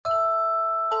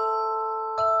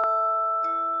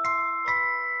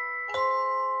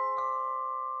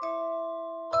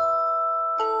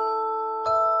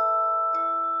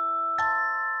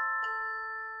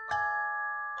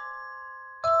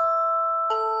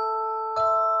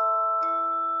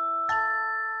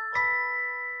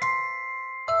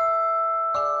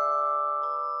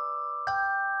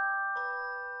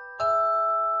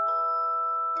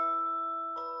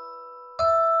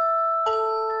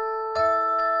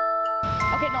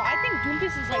Okay, no, I think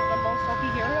Doomfist is like the most OP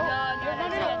hero. No,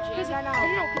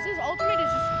 because his ultimate is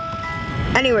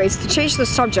just... Anyways, to change the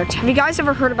subject, have you guys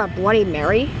ever heard about Bloody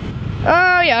Mary?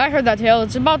 Oh, yeah, I heard that tale.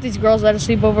 It's about these girls that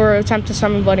sleep over attempt to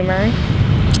summon Bloody Mary.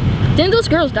 Didn't those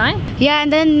girls die? Yeah,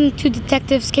 and then 2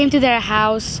 detectives came to their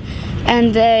house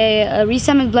and they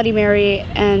resummoned Bloody Mary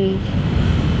and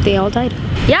they all died.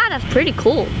 Yeah, that's pretty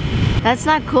cool. That's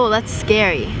not cool, that's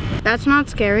scary. That's not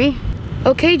scary.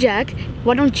 Okay, Jack,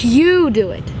 why don't you do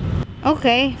it?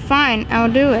 Okay, fine,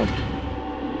 I'll do it.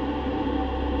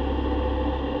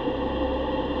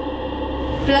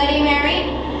 Bloody Mary,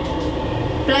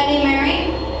 Bloody Mary,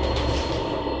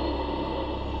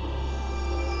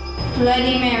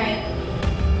 Bloody Mary.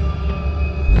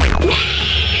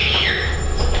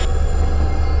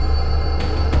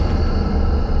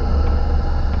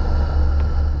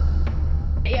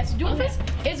 Yes, Doomfist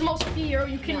is the most OP hero.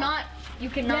 You cannot.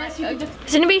 Yes,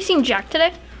 Has anybody seen Jack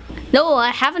today? No,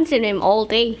 I haven't seen him all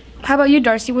day. How about you,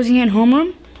 Darcy? Was he in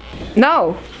homeroom?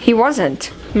 No, he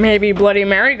wasn't. Maybe Bloody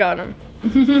Mary got him.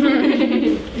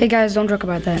 Hey guys, don't joke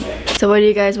about that. So what do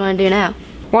you guys want to do now?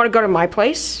 Want to go to my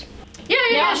place?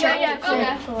 Yeah, sure. Okay.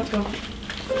 So let's go.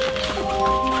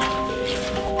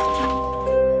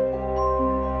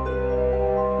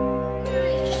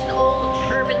 It's just an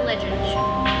old urban legend.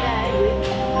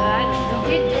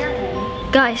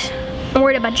 Guys, I'm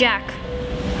worried about Jack.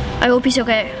 I hope he's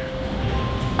okay.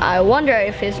 I wonder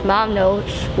if his mom knows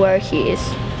where he is.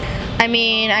 I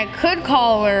mean, I could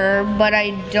call her, but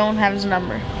I don't have his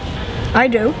number. I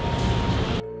do.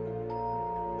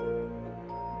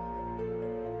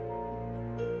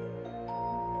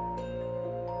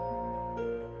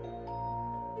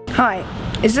 Hi,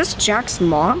 is this Jack's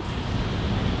mom?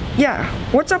 Yeah,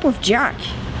 what's up with Jack?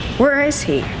 Where is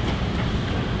he?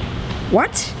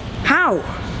 What? How?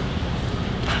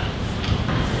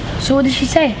 So what did she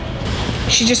say?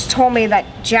 She just told me that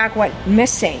Jack went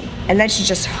missing, and then she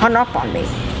just hung up on me.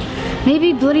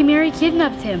 Maybe Bloody Mary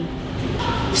kidnapped him.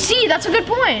 See, that's a good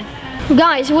point.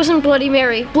 Guys, it wasn't Bloody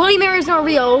Mary. Bloody Mary's not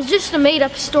real. It was just a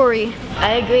made-up story.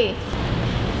 I agree.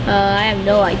 I have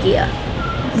no idea.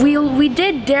 We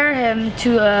did dare him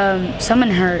to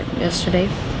summon her yesterday.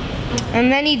 And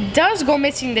then he does go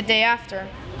missing the day after.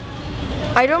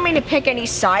 I don't mean to pick any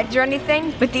sides or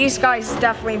anything, but these guys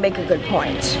definitely make a good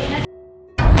point.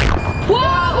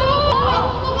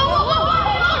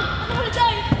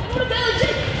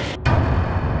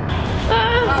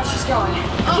 Oh, she's going.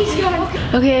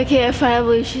 Okay, I finally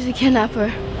believe she's a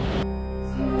kidnapper.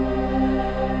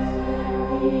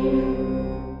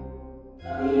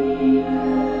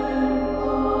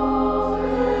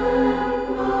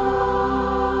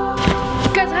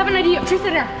 Guys, I have an idea. Truth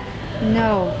or dare?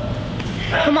 No.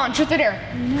 Come on, truth or dare?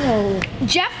 No.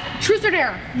 Jeff, truth or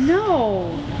dare?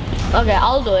 No. Okay,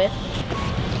 I'll do it.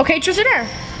 Okay, truth or dare?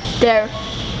 There.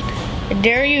 I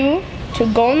dare you to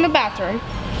go in the bathroom,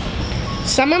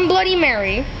 summon Bloody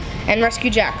Mary, and rescue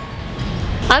Jack.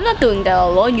 I'm not doing that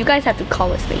alone. You guys have to come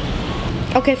with me.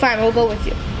 Okay, fine, we'll go with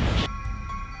you.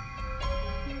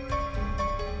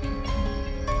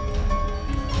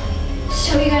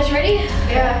 So you guys ready?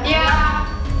 Yeah.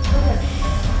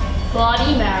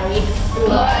 Bloody Mary.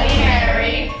 Bloody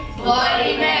Mary,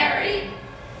 Bloody Mary.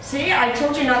 See, I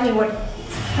told you nothing would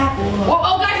happen.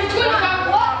 Oh, guys, what's going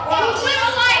on? What's going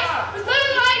on? Lights! What's going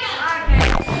on? Lights!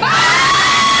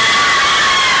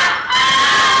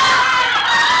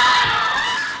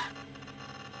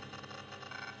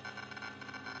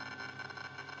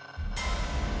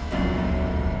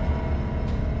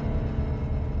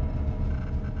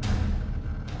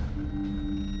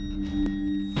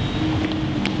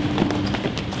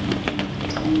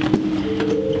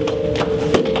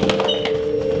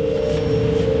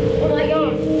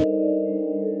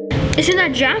 Isn't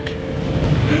that Jack?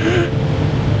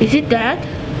 Is it Dad?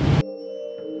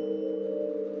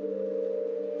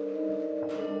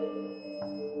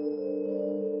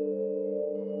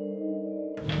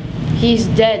 He's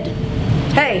dead.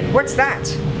 Hey, what's that?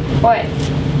 What?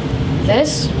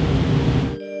 This?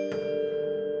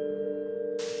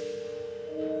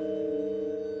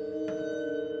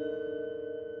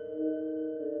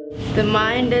 The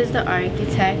mind is the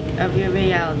architect of your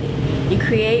reality. You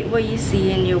create what you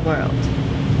see in your world.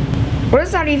 What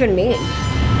does that even mean?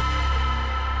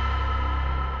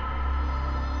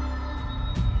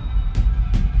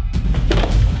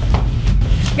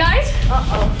 Guys?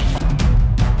 Uh-oh.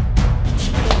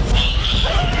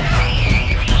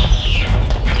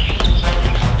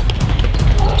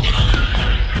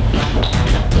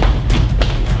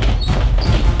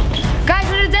 Guys,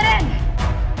 we're at a dead end!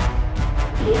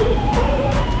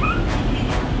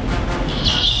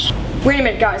 Wait a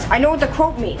minute, guys. I know what the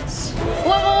quote means.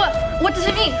 What does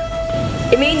it mean?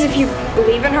 It means if you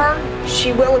believe in her,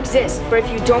 she will exist. But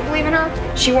if you don't believe in her,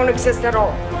 she won't exist at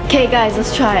all. Okay, guys,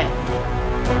 let's try it.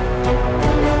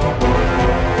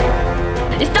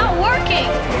 It's not working.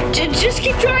 Just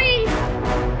keep trying.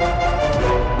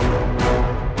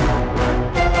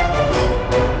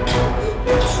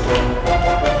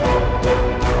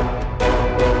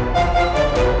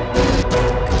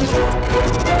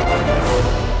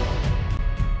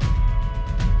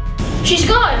 She's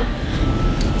gone.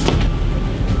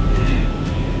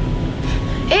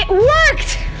 It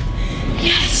worked!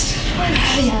 Yes!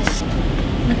 Yes.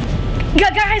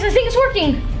 Guys, I think it's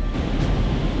working.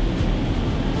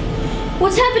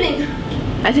 What's happening?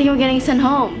 I think I'm getting sent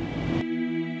home.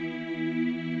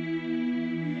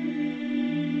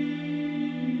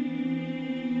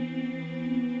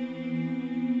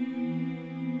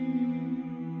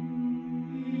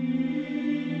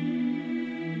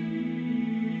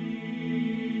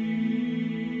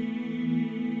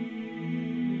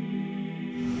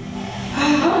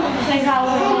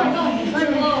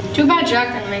 Too bad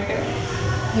Jack didn't make it.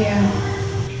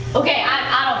 Okay, I'm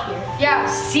out of here. Yeah,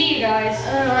 see you guys.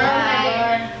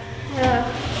 Bye.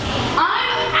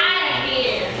 I'm out of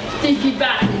here. Stinky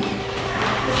back.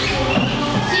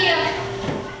 See ya.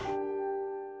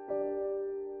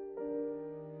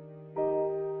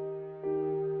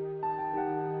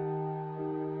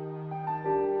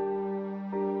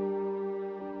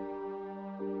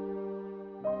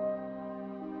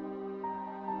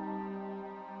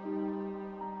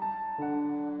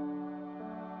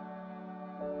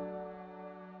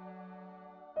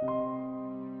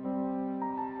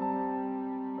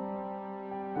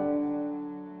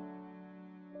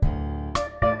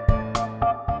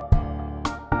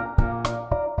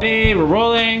 Hey, we're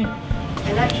rolling.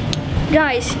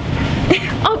 Guys.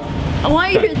 Oh,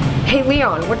 why are you? Hey,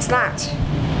 Leon, what's that?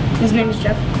 His name is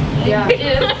Jeff.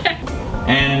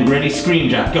 And ready, scream,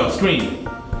 Jack. Go, scream.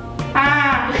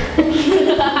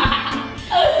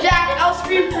 Jack, I'll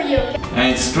scream for you.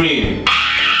 And scream.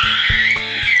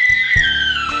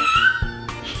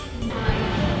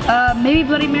 Maybe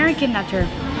Bloody Mary kidnapped her.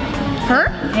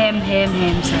 Her? Him,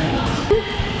 sorry.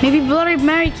 Maybe Bloody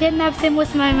Mary kidnapped him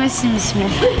with my Smith.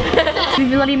 Maybe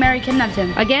Bloody Mary kidnapped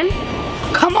him. Again?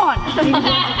 Come on!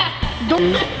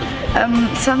 Don't.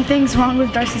 Something's wrong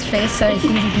with Darcy's face, so he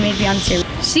made me unserious.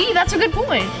 See, that's a good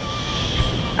point.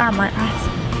 Ah, my eyes.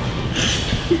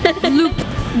 Loop.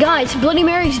 Guys, Bloody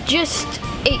Mary's just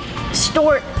a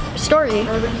story.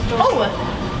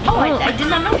 I did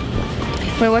not know.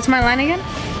 Wait, what's my line again?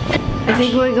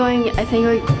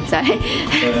 Sorry.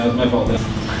 That was my fault.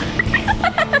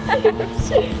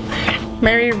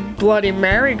 Mary, Bloody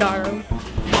Mary got her.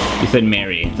 You said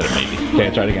Mary instead of maybe. Okay,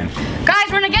 try it again. Guys,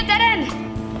 we're gonna get that end!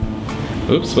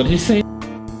 Oops, what did you say?